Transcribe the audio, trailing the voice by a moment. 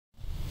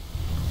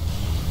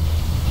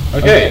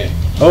Okay,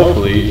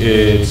 hopefully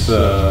it's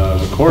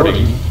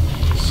recording,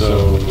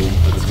 so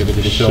let's get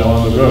this show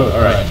on the road.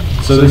 Alright,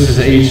 so this is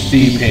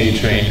HD Penny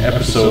Train,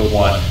 episode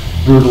 1,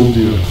 Brutal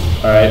Doom.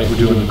 Alright, we're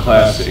doing the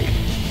classic,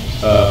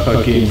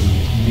 fucking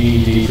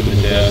knee deep in the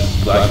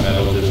death, black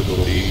metal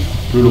difficulty,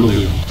 Brutal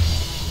Doom.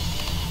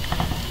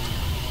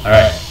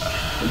 Alright.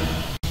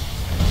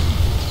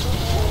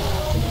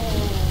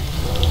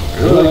 I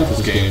really like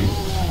this game.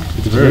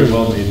 It's a very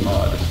well made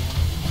mod.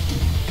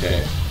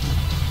 Okay.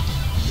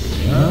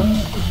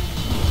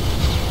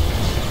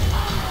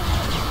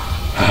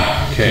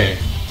 Okay,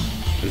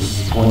 this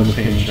is the point of the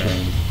Penny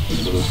Train.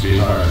 It's supposed to be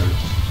hard.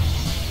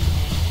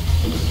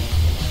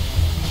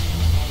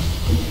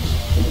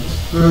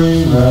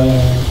 Bring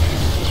back.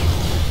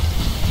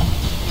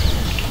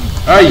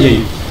 Ah,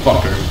 you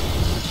fucker.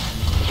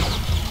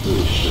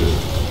 Holy shit.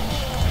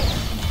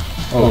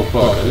 Oh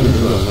fuck, I didn't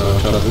realize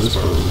how tough this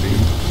part would be.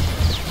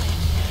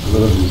 I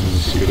love using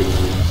this secret.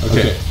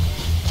 Okay.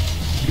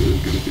 Good.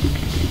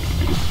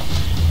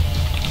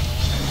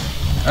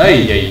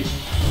 Hey,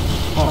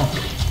 fuck.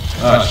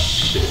 Ah,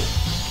 shit.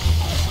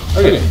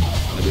 Okay.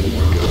 That didn't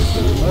work out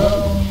so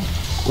well.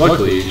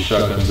 Luckily,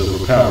 shotgun's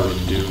overpowered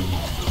in Doom.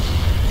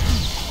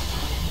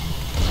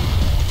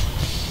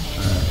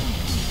 Alright.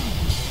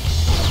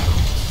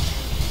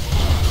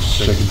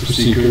 Checking for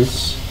secrets.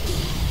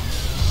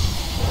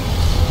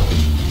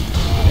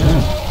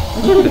 Yeah.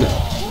 Look at that.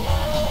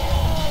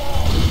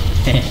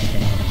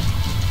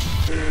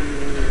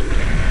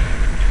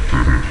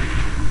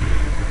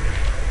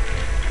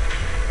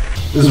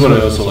 This is what I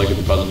also like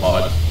about the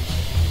mod.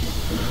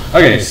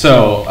 Okay,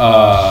 so,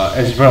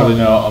 as you probably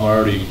know, I'm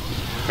already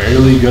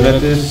fairly good at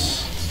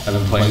this. I've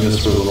been playing this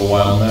for a little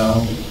while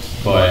now,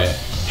 but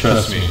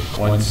trust me,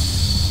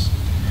 once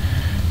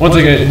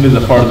I get into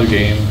the part of the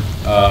game,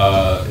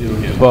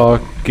 it'll get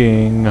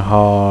fucking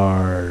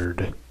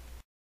hard.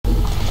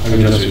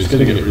 Okay, trust me, it's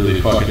gonna get really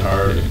fucking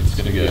hard, and it's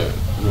gonna get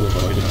real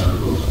fucking hard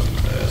real fucking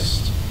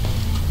fast.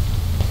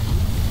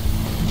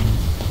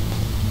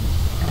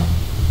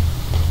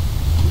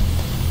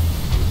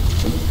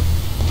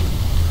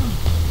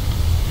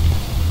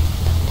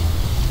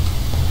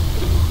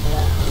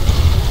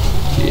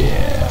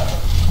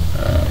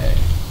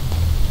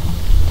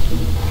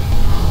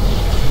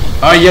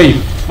 Ah, yeah, you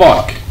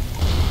fuck!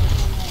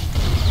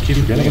 I keep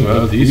forgetting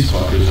about these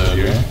fuckers out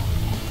here. I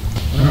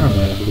don't know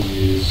that who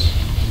is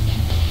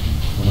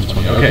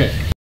 120. Okay,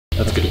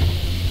 that's good.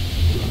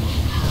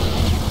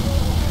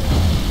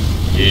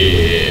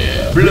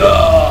 Yeah,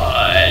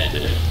 blood!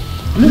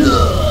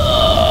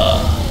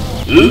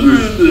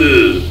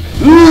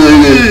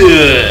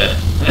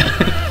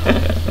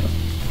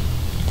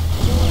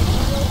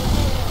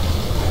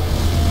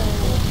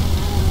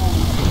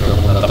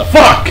 What the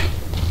fuck?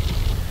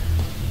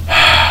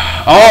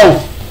 Oh,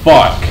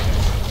 fuck.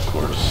 Of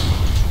course.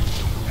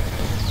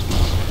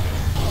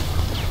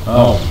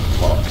 Oh,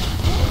 fuck.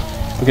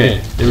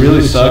 Okay, it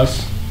really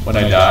sucks when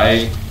I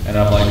die and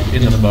I'm like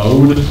in the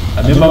mode.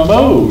 I'm in my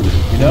mode,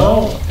 you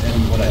know?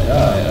 And when I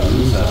die, I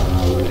lose that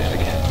mode and I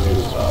can't play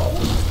as well.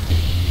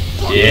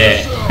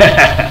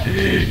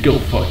 Yeah. Go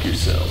fuck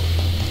yourself.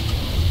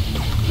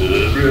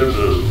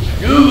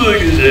 Go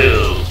fuck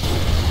yourself.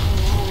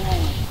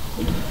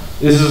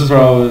 This is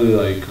probably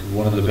like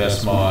one of the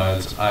best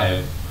mods I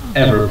have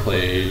ever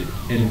played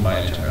in my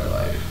entire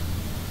life.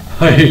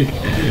 Like,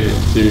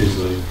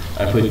 seriously.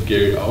 I played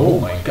Gary. Oh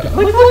my god.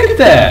 Like, look at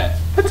that!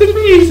 That's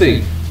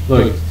amazing!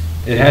 Look,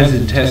 it has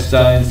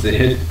intestines.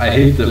 I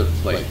hit the,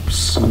 like,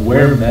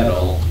 square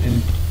middle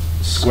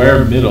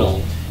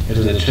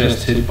into the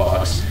chest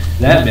hitbox.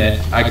 That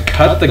meant I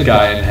cut the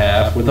guy in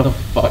half with a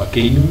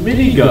fucking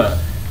minigun.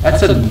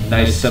 That's a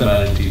nice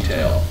amount of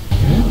detail.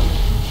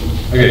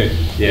 Okay,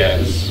 yeah,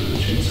 this is the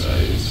shoot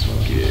size.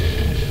 Fuck yeah.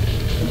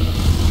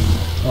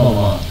 Oh,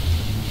 man.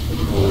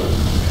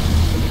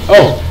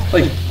 Oh,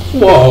 like,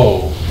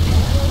 whoa.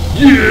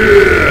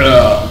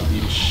 Yeah!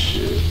 Eat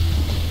shit.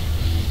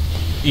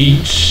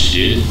 Eat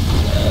shit.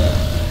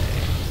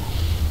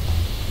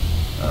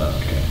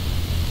 Okay.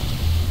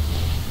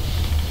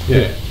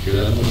 Yeah, hear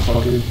that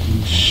motherfucker?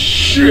 Eat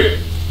shit!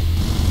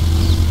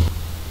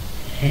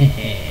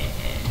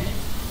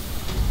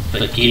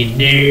 Fucking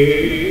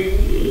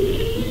nerds.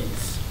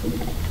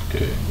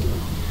 Okay.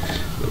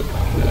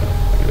 I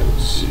got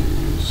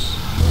serious.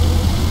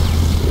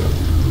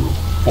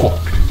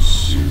 Fucking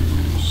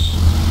serious.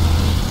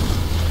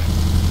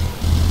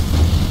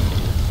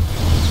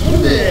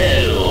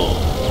 Metal.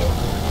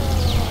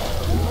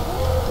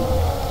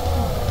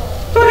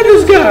 Look at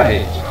this guy.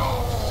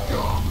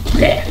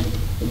 Yeah.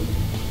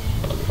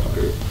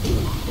 Motherfucker.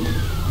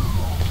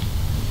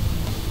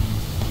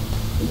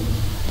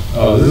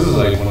 Oh, this is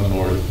like one of the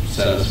more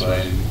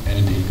satisfying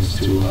endings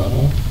to a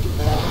level.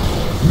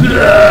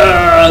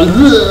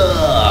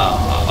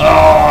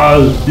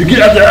 You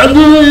get the end of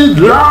it!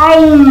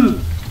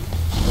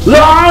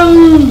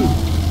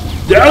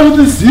 Down with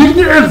the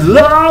sickness!